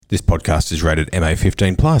This podcast is rated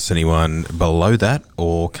MA15 plus. Anyone below that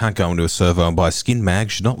or can't go into a servo and buy a skin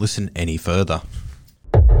mag should not listen any further.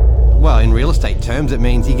 Well, in real estate terms, it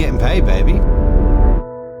means you're getting paid, baby.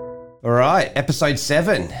 All right, episode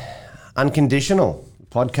 7, Unconditional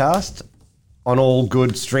podcast on all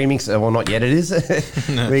good streaming. Well, not yet, it is.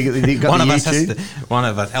 No. we got One the of us YouTube. has to, one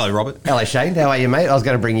of us. Hello, Robert. Hello, Shane. How are you, mate? I was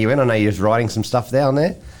going to bring you in. I know you're writing some stuff down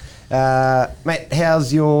there. Mate,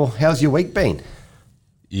 how's your week been?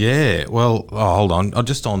 Yeah, well, hold on. I'm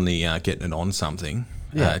just on the getting it on something.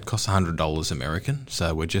 Yeah. It costs $100 American,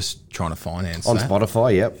 so we're just trying to finance On that.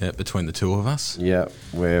 Spotify, yep. Yeah, between the two of us. Yeah,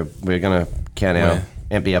 we're going to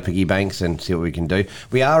empty our piggy banks and see what we can do.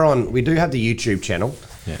 We do have the YouTube channel.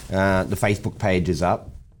 Yeah. The Facebook page is up,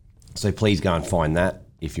 so please go and find that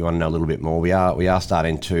if you want to know a little bit more. We are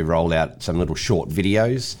starting to roll out some little short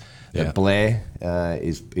videos that Blair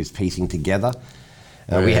is piecing together.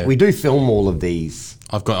 We do film all of these.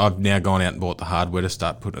 I've now gone out and bought the hardware to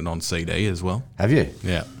start putting it on CD as well. Have you?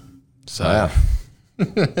 Yeah. So Wow.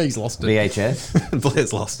 he's lost it. VHS.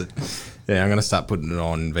 Blair's lost it. Yeah, I'm going to start putting it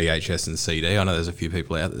on VHS and CD. I know there's a few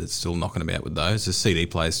people out there that's still knocking about with those. The CD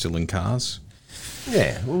player's still in cars.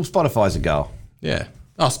 Yeah, well, Spotify's a goal. Yeah.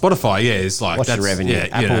 Oh, Spotify, yeah, it's like... What's that's the revenue?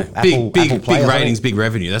 Yeah, Apple big Play, ratings, big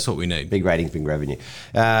revenue. That's what we need. Big ratings, big revenue.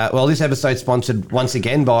 Well, this episode's sponsored once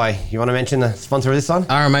again by... You want to mention the sponsor of this one?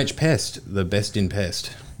 RMH Pest, the best in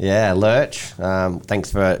pest. Yeah, Lurch.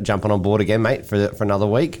 Thanks for jumping on board again, mate, for another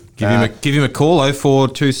week. Give him a call,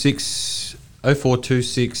 0426...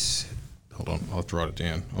 Hold on, I'll have to write it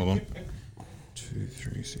down. Hold on.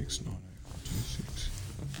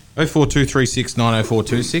 0423690426.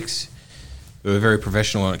 0423690426. We're very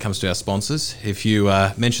professional when it comes to our sponsors. If you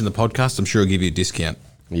mention the podcast, I'm sure he'll give you a discount.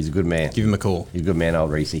 He's a good man. Give him a call. He's a good man,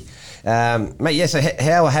 old Reese. Mate, yeah, so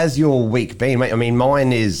how has your week been, mate? I mean,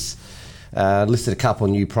 mine is listed a couple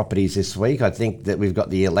of new properties this week. I think that we've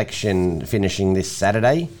got the election finishing this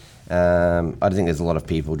Saturday. I think there's a lot of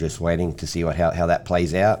people just waiting to see how that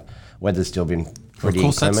plays out. Weather's still been pretty Of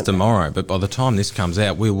course, inclement. that's tomorrow, but by the time this comes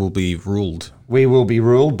out, we will be ruled. We will be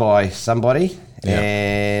ruled by somebody, Yeah.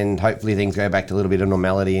 and hopefully things go back to a little bit of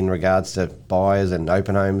normality in regards to buyers and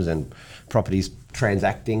open homes and properties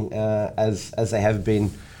transacting as they have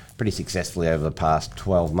been pretty successfully over the past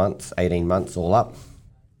 12 months, 18 months, all up.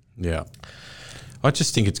 Yeah. I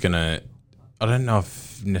just think it's going to... I don't know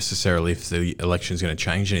if necessarily if the election's going to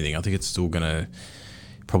change anything. I think it's still going to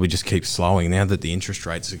probably just keep slowing. Now that the interest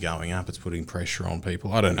rates are going up, it's putting pressure on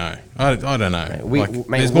people. I don't know. I don't know.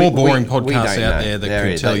 There's more boring podcasts out there that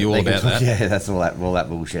can tell you all about that. Yeah, that's all that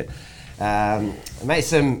bullshit. Mate,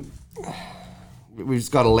 we've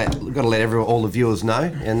just got to let all the viewers know,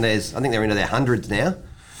 and I think they're into their hundreds now.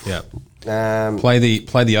 Yeah. Play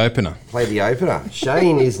the opener. Play the opener.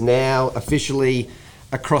 Shane is now officially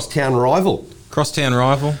a crosstown rival. Crosstown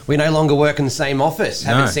rival. We no longer work in the same office.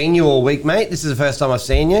 Haven't seen you all week, mate. This is the first time I've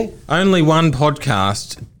seen you. Only one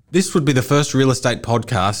podcast. This would be the first real estate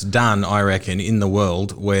podcast done, I reckon, in the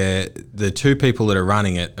world where the two people that are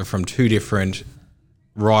running it are from two different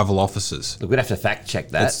rival offices. Look, we'd have to fact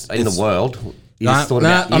check that It's the world.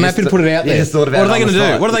 I'm happy to put it out there. You just thought about what are they going to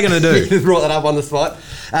do? What are they going to do? You just brought that up on the spot.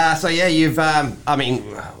 So yeah, you've. I mean,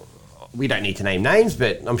 we don't need to name names,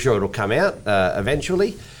 but I'm sure it'll come out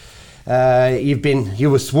eventually. You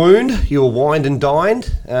were swooned, you were wined and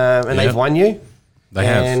dined, and they've won you. They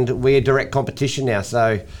have. And we're direct competition now,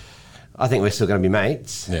 so I think we're still going to be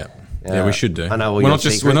mates. Yeah. Yeah, we should do. I know we're not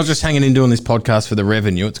just hanging in doing this podcast for the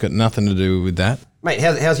revenue. It's got nothing to do with that. Mate,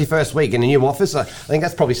 how's your first week in the new office? I think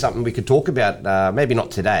that's probably something we could talk about, maybe not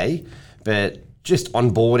today, but just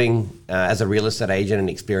onboarding as a real estate agent and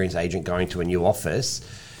experienced agent going to a new office.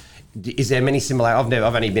 Is there many similarities?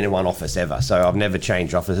 I've only been in one office ever, so I've never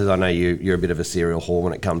changed offices. I know you're a bit of a serial whore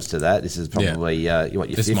when it comes to that. This is probably your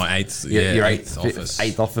This fifth? is my eighth. Your eighth office.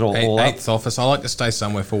 Eighth office all up. Eighth office. I like to stay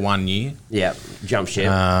somewhere for 1 year. Yeah, jump ship.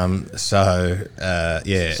 So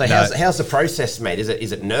how's the process, mate? Is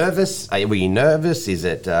it nervous? Were you nervous? Is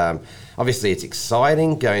it obviously it's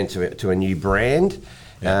exciting going to a new brand?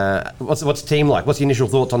 Yeah. What's the team like? What's the initial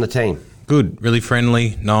thoughts on the team? Good, really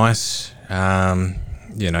friendly, nice.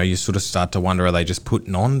 You sort of start to wonder, are they just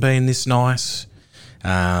putting on being this nice?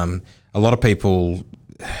 A lot of people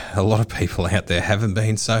out there haven't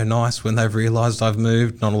been so nice when they've realised I've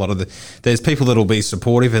moved. There's people that'll be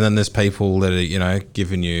supportive, and then there's people that are,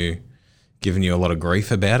 giving you a lot of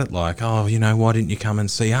grief about it. Like, oh, why didn't you come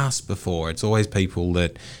and see us before? It's always people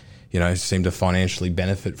that, seem to financially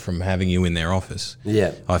benefit from having you in their office.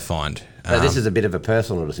 Yeah. I find. So this is a bit of a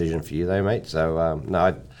personal decision for you though, mate. So,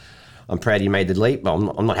 no, I'm proud you made the leap.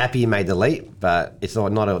 Well, I'm not happy you made the leap, but it's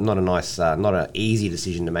not a nice, not an easy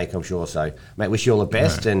decision to make, I'm sure. So, mate, wish you all the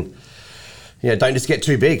best, and don't just get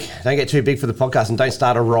too big. Don't get too big for the podcast, and don't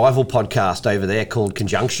start a rival podcast over there called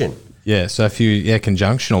Conjunction. Yeah, so if you,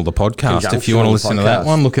 Conjunctional, the podcast, if you want to listen to that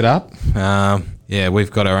one, look it up.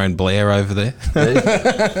 We've got our own Blair over there.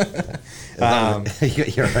 You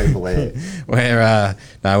got your own Blair.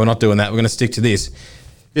 No, we're not doing that. We're going to stick to this.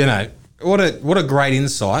 What a great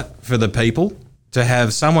insight for the people to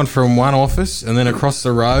have someone from one office and then across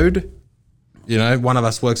the road, one of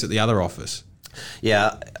us works at the other office.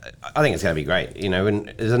 Yeah, I think it's going to be great.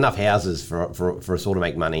 And there's enough houses for us all to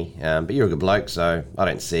make money. But you're a good bloke, so I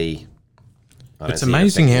don't see. It's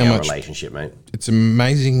amazing how much relationship, mate. It's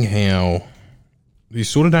amazing how you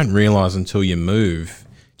sort of don't realise until you move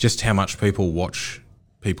just how much people watch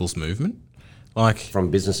people's movement, like from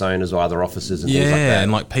business owners or other offices and things like that. Yeah,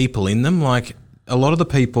 and like people in them. Like a lot of the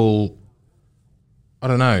people, I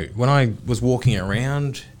don't know. When I was walking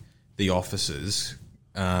around the offices,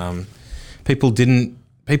 people didn't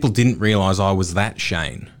realise I was that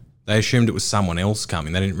Shane. They assumed it was someone else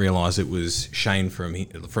coming. They didn't realise it was Shane from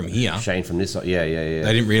here. Shane from this side. Yeah.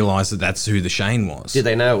 They didn't realise that that's who the Shane was. Did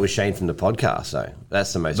they know it was Shane from the podcast, though?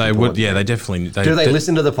 That's the most important would, yeah, thing. they definitely... Do they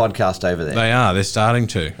listen to the podcast over there? They are. They're starting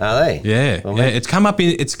to. Are they? Yeah. Well, yeah. It's come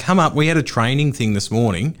up. We had a training thing this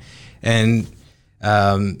morning, and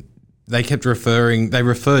they kept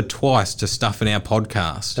referred twice to stuff in our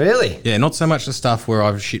podcast. Really? Yeah, not so much the stuff where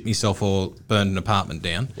I've shit myself or burned an apartment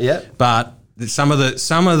down. Yeah. But some of the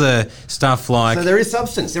stuff like... So there is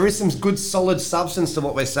substance. There is some good solid substance to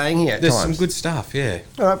what we're saying here at There's times. some good stuff, yeah.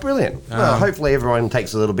 All right, brilliant. Well, hopefully everyone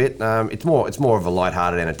takes a little bit. It's more of a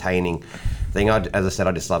lighthearted, entertaining thing. As I said,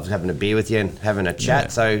 I just love having a beer with you and having a chat. Yeah.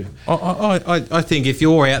 So I think if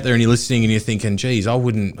you're out there and you're listening and you're thinking, geez,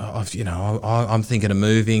 I'm thinking of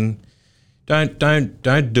moving...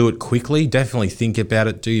 Don't do it quickly. Definitely think about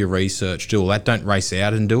it. Do your research. Do all that. Don't race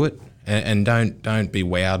out and do it. And don't be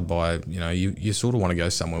wowed by, you sort of want to go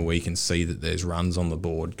somewhere where you can see that there's runs on the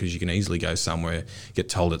board, because you can easily go somewhere, get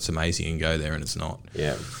told it's amazing and go there and it's not.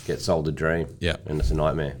 Yeah, get sold a dream. Yeah. And it's a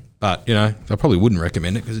nightmare. But, I probably wouldn't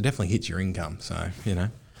recommend it because it definitely hits your income. So,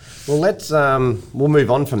 Well, let's we'll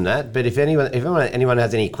move on from that. But if anyone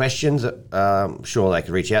has any questions, sure they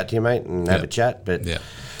could reach out to you, mate, and have a chat. But yeah,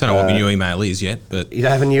 don't know what my new email is yet. But you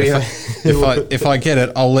don't have a new email. If I get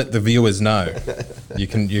it, I'll let the viewers know. You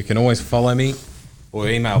can always follow me or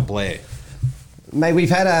email Blair. Mate,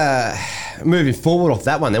 we've had moving forward off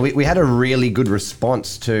that one. Then we had a really good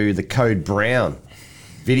response to the Code Brown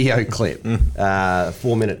video clip,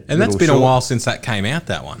 4 minute. And that's been a while since that came out,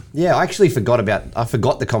 that one. Yeah, I actually forgot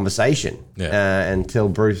the conversation until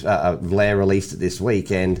Blair released it this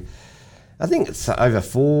week, and I think it's over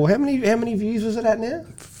how many views was it at now?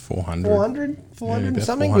 400 yeah,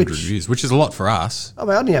 something, 400 views, which is a lot for us. I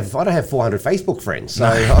mean, I don't have 400 Facebook friends, so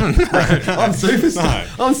I'm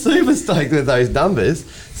super stoked with those numbers.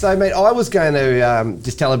 So, mate, I was going to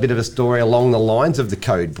just tell a bit of a story along the lines of the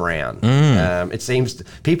Code Brown. It seems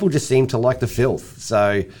people just seem to like the filth,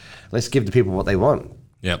 so let's give the people what they want.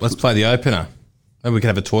 Yeah, let's play the opener. Maybe we can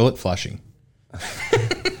have a toilet flushing.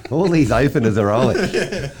 All these openers are rolling.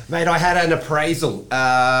 Mate, I had an appraisal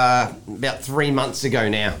about 3 months ago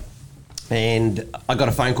now, and I got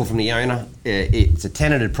a phone call from the owner. It's a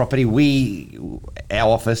tenanted property. My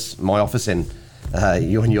office, and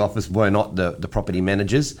you and your office were not the property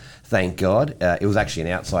managers, thank God. It was actually an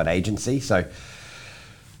outside agency. So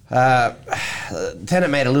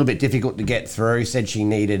tenant made it a little bit difficult to get through, said she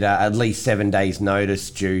needed at least 7 days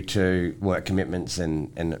notice due to work commitments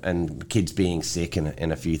and kids being sick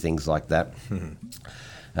and a few things like that.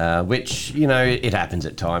 Which, it happens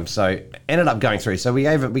at times. So ended up going through. So we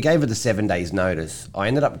gave her the 7 days notice. I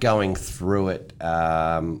ended up going through it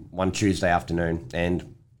one Tuesday afternoon,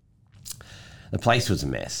 and the place was a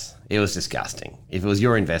mess. It was disgusting. If it was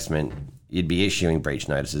your investment, you'd be issuing breach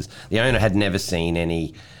notices. The owner had never seen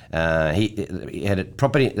any. He had a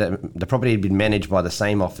property. The property had been managed by the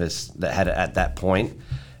same office that had it at that point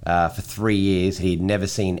for 3 years. He'd never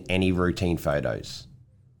seen any routine photos.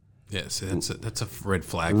 Yes, that's a red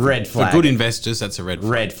flag. Red flag. For good investors, that's a red flag.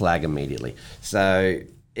 Red flag immediately. So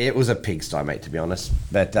it was a pigsty, mate, to be honest.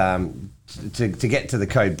 But to get to the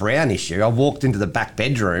Code Brown issue, I walked into the back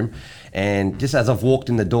bedroom, and just as I've walked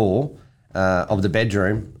in the door of the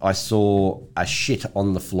bedroom, I saw a shit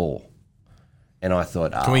on the floor. And I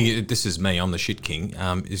thought, this is me, I'm the shit king.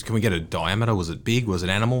 Can we get a diameter? Was it big? Was it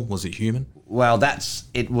animal? Was it human? Well,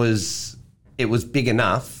 it was big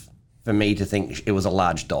enough for me to think it was a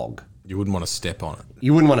large dog. You wouldn't want to step on it.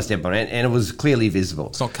 You wouldn't want to step on it, and it was clearly visible.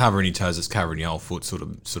 It's not covering your toes; it's covering your whole foot, sort of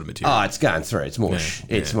material. Oh, it's going through. It's mush.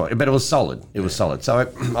 It's mush. But it was solid. It was solid.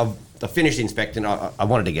 So I finished inspecting. I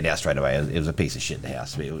wanted to get out straight away. It was a piece of shit, the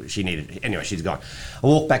house. She needed... Anyway, she's gone. I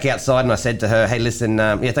walked back outside and I said to her, hey, listen,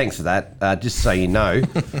 thanks for that. Just so you know,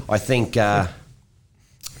 I think one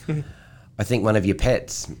of your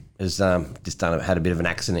pets has had a bit of an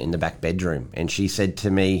accident in the back bedroom. And she said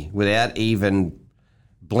to me, without even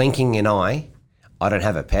blinking an eye, I don't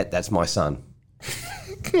have a pet, that's my son.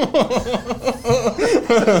 Blair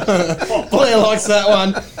likes that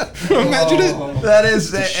one. Imagine it. That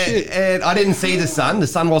is, and I didn't see the son. The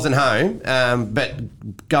son wasn't home.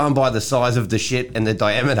 But going by the size of the shit and the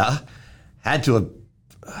diameter, had to have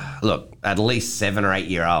look at least 7 or 8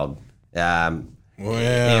 year old. Wow.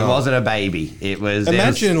 It wasn't a baby. It was.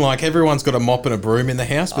 Imagine like everyone's got a mop and a broom in the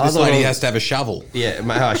house, but this lady has to have a shovel.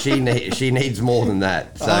 Yeah, she needs more than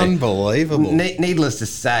that. So, unbelievable. Needless to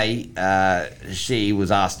say, she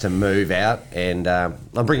was asked to move out, and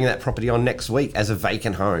I'm bringing that property on next week as a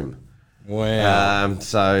vacant home. Wow.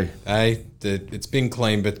 Hey, it's been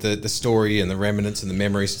clean, but the story and the remnants and the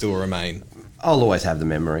memories still remain. I'll always have the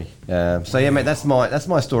memory. Mate, that's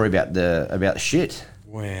my story about shit.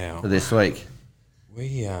 Wow. For this week.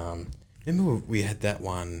 We remember we had that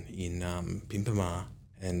one in Pimpamar,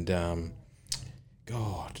 and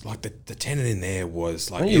God, like the tenant in there was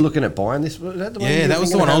like. Are you looking at buying this? Was that the one? Yeah, that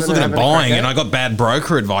was the one I was looking at buying, and I got bad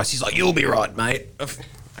broker advice. He's like, "You'll be right, mate."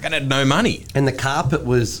 I had no money, and the carpet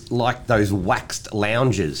was like those waxed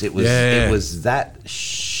lounges. It was that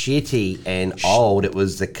shitty and old. It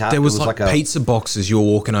was the carpet. There was like pizza boxes you were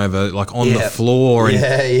walking over, like on the floor, and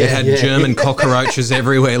it had German cockroaches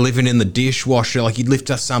everywhere, living in the dishwasher. Like you'd lift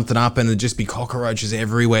something up, and there'd just be cockroaches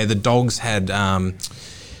everywhere. The dogs had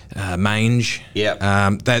mange. Yeah.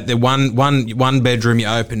 That the one bedroom you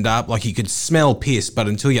opened up, like you could smell piss, but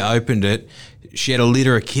until you opened it, she had a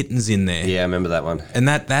litter of kittens in there. Yeah, I remember that one. And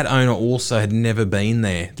that owner also had never been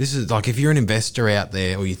there. This is like, if you're an investor out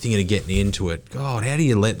there or you're thinking of getting into it, God, how do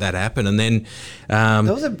you let that happen? And then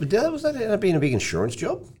was that end up being a big insurance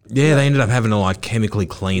job? Yeah, they ended up having to like chemically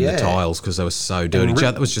clean the tiles because they were so dirty.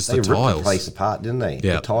 That was just the tiles. They ripped the place apart, didn't they?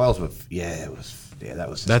 Yeah. The tiles were. Yeah, it was. Yeah, that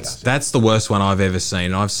was disgusting. That's the worst one I've ever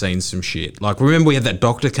seen. I've seen some shit. Like, remember we had that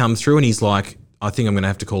doctor come through and he's like, I think I'm going to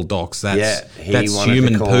have to call docs. That's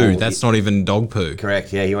human poo. That's not even dog poo.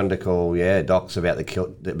 Correct. Yeah, he wanted to call docs about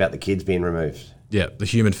the kids being removed. Yeah, the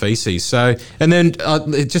human feces. So, and then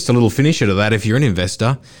just a little finisher to that. If you're an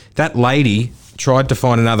investor, that lady tried to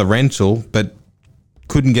find another rental, but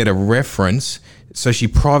couldn't get a reference. So she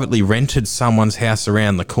privately rented someone's house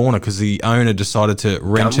around the corner because the owner decided to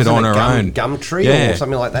rent it on her own. Gumtree or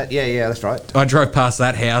something like that. Yeah, that's right. I drove past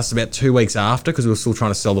that house about 2 weeks after because we were still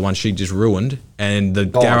trying to sell the one she just ruined, and the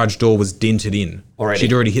garage door was dented in.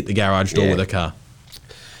 She'd already hit the garage door with her car.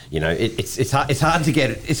 You know, it's hard to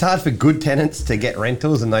get. It's hard for good tenants to get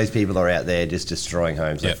rentals, and those people are out there just destroying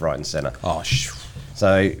homes left, right, and centre.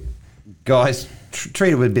 So, guys,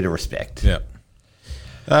 treat it with a bit of respect. Yeah.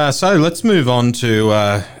 So let's move on to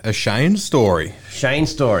a Shane story. Shane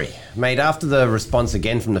story. Mate, after the response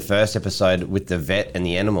again from the first episode with the vet and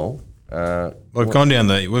the animal... we're going down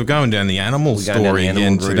the animal story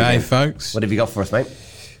again today, folks. What have you got for us, mate?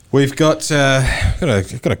 We've got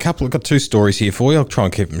got 2 stories here for you. I'll try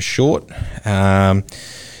and keep them short.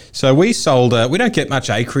 So we sold... we don't get much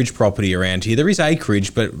acreage property around here. There is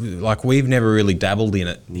acreage, but like we've never really dabbled in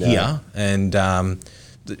it here. And...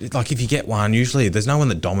 like if you get one, usually there's no one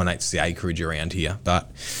that dominates the acreage around here.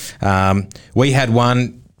 But we had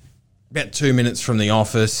one about 2 minutes from the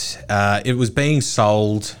office. It was being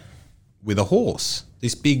sold with a horse.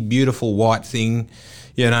 This big, beautiful white thing.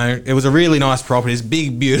 You know, it was a really nice property. This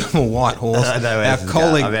big, beautiful white horse.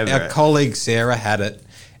 Our colleague Sarah had it,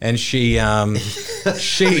 and she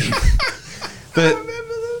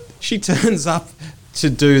turns up to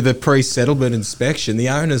do the pre-settlement inspection. The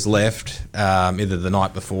owner's left either the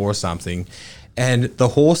night before or something, and the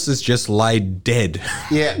horse is just laid dead.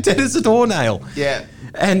 Yeah. Dead as a doornail. Yeah.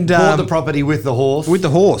 And bought the property with the horse. With the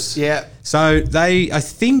horse. Yeah. So I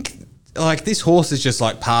think, like, this horse is just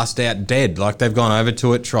like passed out dead. Like, they've gone over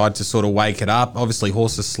to it, tried to sort of wake it up. Obviously,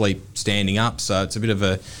 horses sleep standing up, so it's a bit of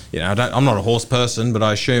a, I'm not a horse person, but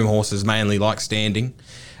I assume horses mainly like standing.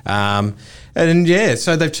 And yeah,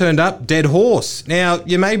 so they've turned up, dead horse. Now,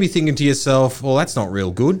 you may be thinking to yourself, well, that's not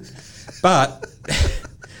real good. But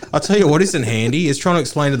I'll tell you what isn't handy is trying to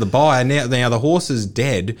explain to the buyer, now the horse is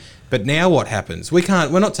dead, but now what happens? We're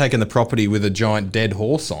not taking the property with a giant dead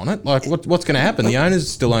horse on it. Like, what's going to happen? The owner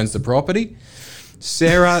still owns the property.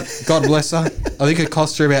 Sarah, God bless her. I think it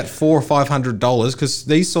cost her about $400 or $500 because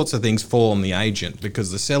these sorts of things fall on the agent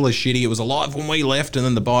because the seller's shitty. It was alive when we left, and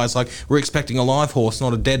then the buyer's like, "We're expecting a live horse,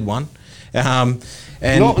 not a dead one." And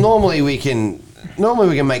Normally we can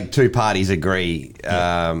make two parties agree.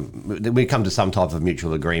 We come to some type of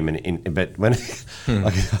mutual agreement. But when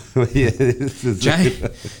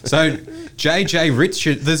JJ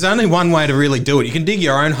Richard, there's only one way to really do it. You can dig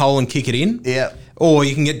your own hole and kick it in. Yeah. Or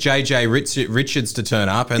you can get JJ Richards to turn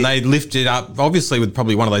up, and they lift it up, obviously with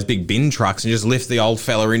probably one of those big bin trucks, and just lift the old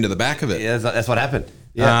fella into the back of it. Yeah, that's what happened.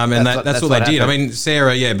 Yeah, that's what they did. I mean,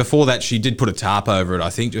 Sarah, before that, she did put a tarp over it,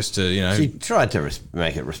 I think, just to, She tried to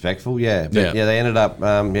make it respectful, But they ended up,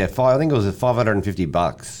 I think it was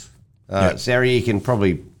 $550. Sarah, you can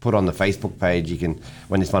probably put on the Facebook page,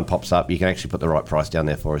 when this one pops up, you can actually put the right price down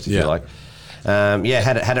there for us if you like.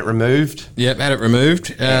 Had it removed. Yep, had it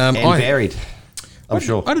removed. And buried. I'm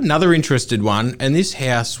sure. I had another interested one, and this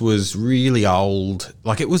house was really old.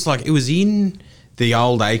 It was in the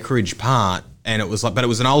old acreage part, and it was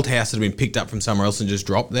an old house that had been picked up from somewhere else and just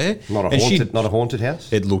dropped there. Not a haunted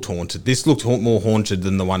house. It looked haunted. This looked more haunted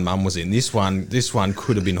than the one Mum was in. This one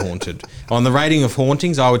could have been haunted. On the rating of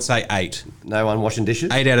hauntings, I would say 8. No one washing dishes.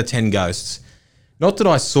 8 out of 10 ghosts. Not that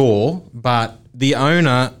I saw, but the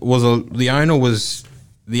owner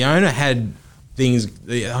had things,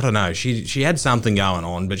 I don't know, she had something going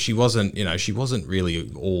on, but she wasn't really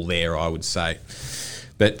all there, I would say.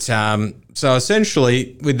 But so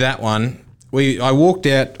essentially with that one, I walked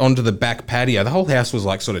out onto the back patio. The whole house was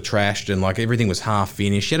sort of trashed, and everything was half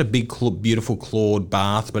finished. She had a big, beautiful clawed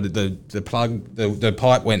bath, but the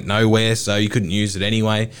pipe went nowhere, so you couldn't use it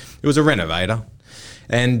anyway. It was a renovator,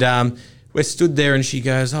 and we stood there, and she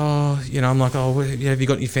goes, "Oh, I'm like, oh, have you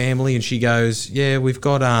got any family?" And she goes, "Yeah, we've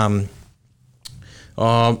got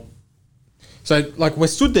So we're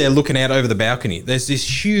stood there looking out over the balcony. There's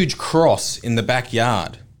this huge cross in the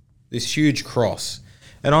backyard, this huge cross,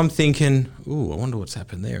 and I'm thinking, "Ooh, I wonder what's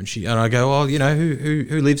happened there." And I go, "Oh,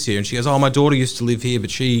 who lives here?" And she goes, "Oh, my daughter used to live here, but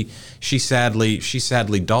she sadly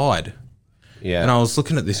died." Yeah. And I was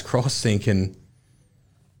looking at this cross, thinking,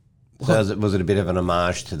 so was it a bit of an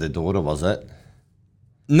homage to the daughter? Was it?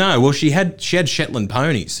 No, well, she had Shetland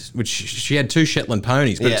ponies, which she had 2 Shetland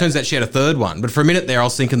ponies, but it turns out she had a third one. But for a minute there, I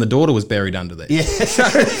was thinking the daughter was buried under there. Yeah. It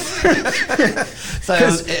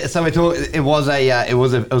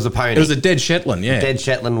was a pony. It was a dead Shetland, yeah. Dead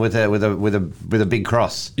Shetland with a big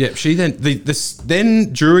cross. Yeah. She then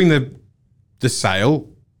then during the sale,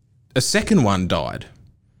 a second one died.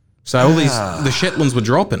 So all the Shetlands were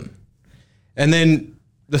dropping, and then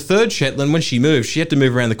the third Shetland, when she moved, she had to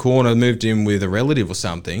move around the corner, moved in with a relative or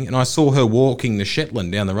something, and I saw her walking the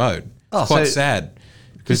Shetland down the road. It's quite sad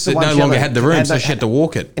because it no longer had the room, so she had to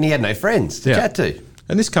walk it. And he had no friends to chat to.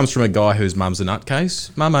 And this comes from a guy whose mum's a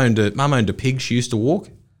nutcase. Mum owned a pig she used to walk.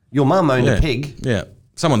 Your mum owned a pig? Yeah.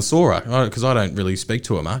 Someone saw her, because I don't really speak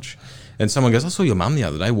to her much. And someone goes, "I saw your mum the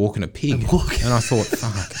other day walking a pig." And I thought,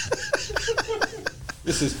 fuck.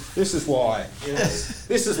 This is why.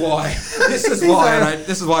 This is why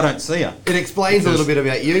I don't see her. It explains a little bit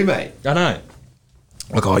about you, mate. I know.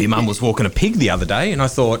 Your mum was walking a pig the other day, and I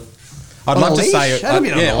thought I'd love to say it.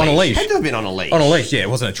 Yeah, on a leash. Had to have been on a leash. On a leash, yeah. It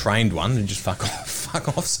wasn't a trained one. And just fuck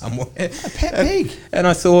off somewhere. A pet pig. And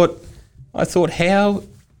I thought how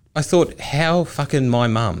fucking my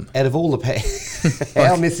mum. Out of all the pets,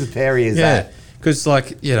 how Mrs. Perry is that? Because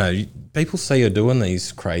people see her doing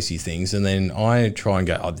these crazy things, and then I try and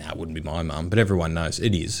go, "Oh, that wouldn't be my mum," but everyone knows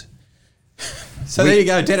it is. So there you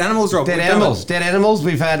go, dead animals, Rob. Dead animals.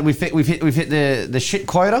 We've hit the shit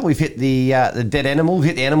quota. We've hit the dead animal. We've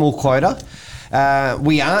hit the animal quota.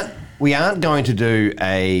 We aren't going to do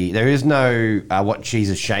there is no what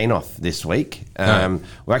cheeses Shane off this week. No.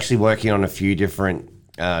 We're actually working on a few different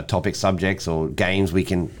topic subjects or games we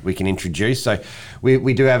can introduce. So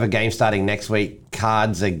we do have a game starting next week,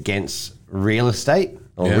 cards against real estate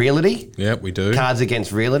or realty. Yeah, we do. Cards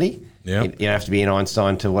against realty. Yeah. You don't have to be an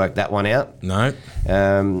Einstein to work that one out. No.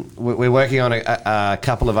 We're working on a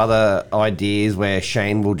couple of other ideas where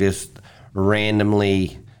Shane will just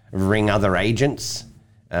randomly ring other agents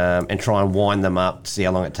and try and wind them up to see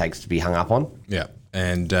how long it takes to be hung up on. Yeah.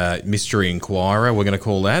 And Mystery Inquirer, we're going to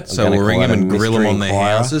call that. So we'll ring them and grill them on their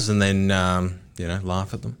houses and then,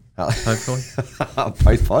 laugh at them, hopefully.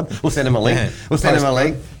 Post-pod. We'll send them a link. Yeah. We'll send them a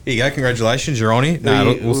link. Here you go. Congratulations. You're on it.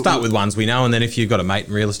 No, we'll start with ones we know. And then if you've got a mate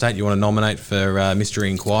in real estate you want to nominate for Mystery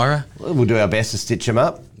Inquirer. We'll do our best to stitch them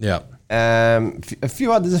up. Yeah. There's a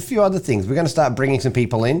few other things. We're going to start bringing some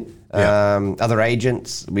people in. Other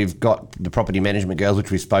agents. We've got the property management girls, which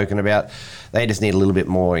we've spoken about. They just need a little bit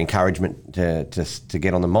more encouragement to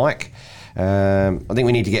get on the mic. I think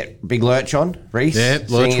we need to get Big Lurch on, Reese. Yeah,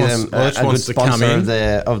 Lurch wants to come in.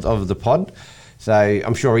 Of the pod. So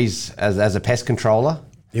I'm sure he's, as a pest controller,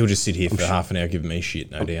 He'll just sit here for half an hour giving me shit,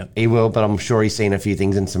 no doubt. he will, but I'm sure he's seen a few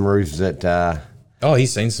things in some roofs that... Oh,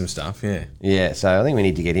 he's seen some stuff, yeah. Yeah, so I think we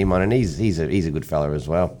need to get him on, and he's a good fella as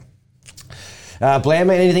well. Blair,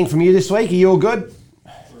 mate, anything from you this week? Are you all good?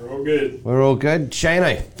 We're all good. We're all good.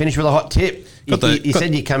 Shano, finish with a hot tip. You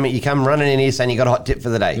said you come running in here saying you got a hot tip for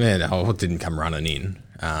the day. Yeah, no, I didn't come running in.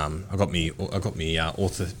 I got me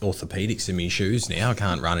orthopedics in my shoes now. I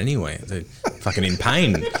can't run anywhere. They're fucking in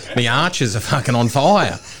pain. My arches are fucking on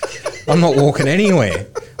fire. I'm not walking anywhere.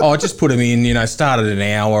 I just put them in, started an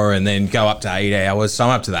hour and then go up to 8 hours. So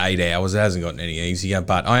I'm up to the 8 hours. It hasn't gotten any easier,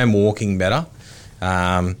 but I am walking better.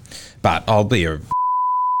 But I'll be I'd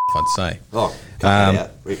say. Oh, cut that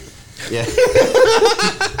out. Yeah.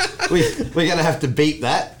 We're going to have to beat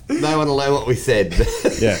that. No one will know what we said.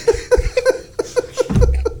 Yeah.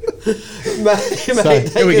 mate,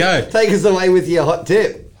 here we go. Take us away with your hot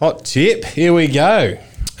tip. Hot tip. Here we go.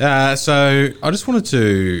 So I just wanted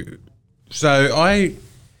to... So I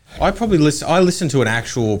probably listened to an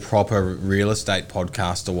actual proper real estate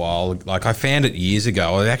podcast a while. Like I found it years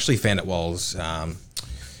ago. I actually found it while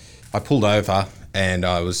I pulled over and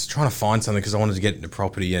I was trying to find something because I wanted to get into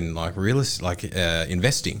property and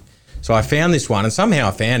investing. So I found this one and somehow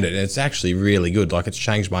I found it. And it's actually really good. Like it's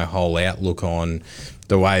changed my whole outlook on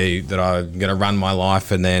the way that I'm going to run my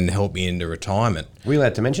life and then help me into retirement. Were you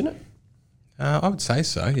allowed to mention it? I would say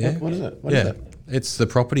so, yeah. What is it? What is it? It's the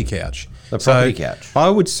Property Couch. The Property Couch. I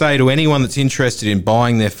would say to anyone that's interested in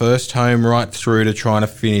buying their first home right through to trying to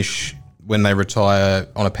finish when they retire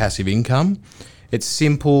on a passive income, it's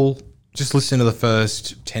simple. Just listen to the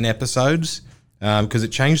first 10 episodes because it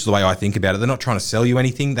changed the way I think about it. They're not trying to sell you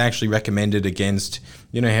anything. They actually recommend it against,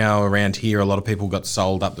 how around here a lot of people got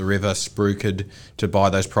sold up the river, spruiked to buy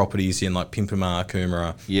those properties in like Pimpama,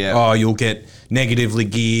 Coomera. Yeah. Oh, you'll get negatively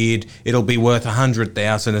geared. It'll be worth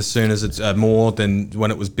 $100,000 as soon as it's more than when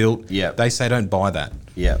it was built. Yeah. They say don't buy that.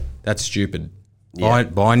 Yeah. That's stupid. Yeah.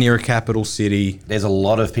 Buy near a capital city. There's a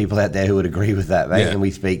lot of people out there who would agree with that, mate, Yeah. and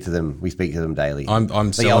we speak to them. We speak to them daily. I'm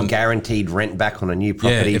the selling, old guaranteed rent back on a new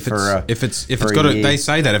property if it's got a a, year. they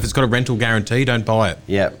say that if it's got a rental guarantee, don't buy it.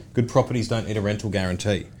 Yeah. Good properties don't need a rental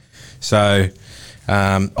guarantee. So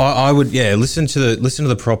I would listen to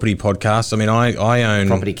the property podcast. I mean I own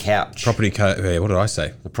Property Couch. what did I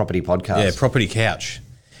say? The Property Podcast. Yeah, Property Couch.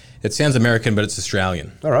 It sounds American, but it's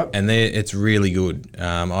Australian. All right. And it's really good.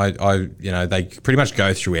 They pretty much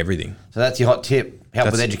go through everything. So that's your hot tip.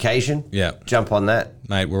 Help with education. Yeah. Jump on that.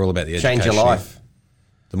 Mate, we're all about the education. Change your life.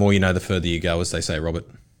 The more you know, the further you go, as they say, Robert.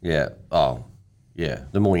 Yeah. Oh, yeah.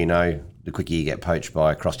 The more you know, the quicker you get poached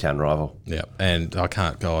by a crosstown rival. Yeah. And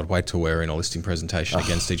I'd wait till we're in a listing presentation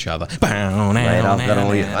against each other. Mate,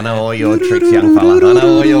 I know all your tricks, young fella. I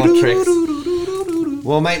know all your tricks.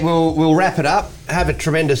 Well, mate, we'll wrap it up. Have a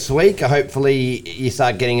tremendous week. Hopefully, you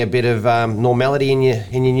start getting a bit of normality in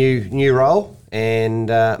your new role. And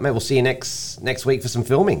mate, we'll see you next week for some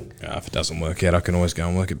filming. If it doesn't work out, I can always go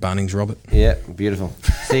and work at Bunnings, Robert. Yeah, beautiful.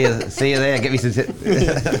 See you there. Get me some.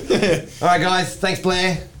 All right, guys. Thanks,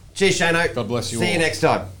 Blair. Cheers, Shano. God bless you See all. you next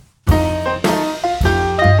time.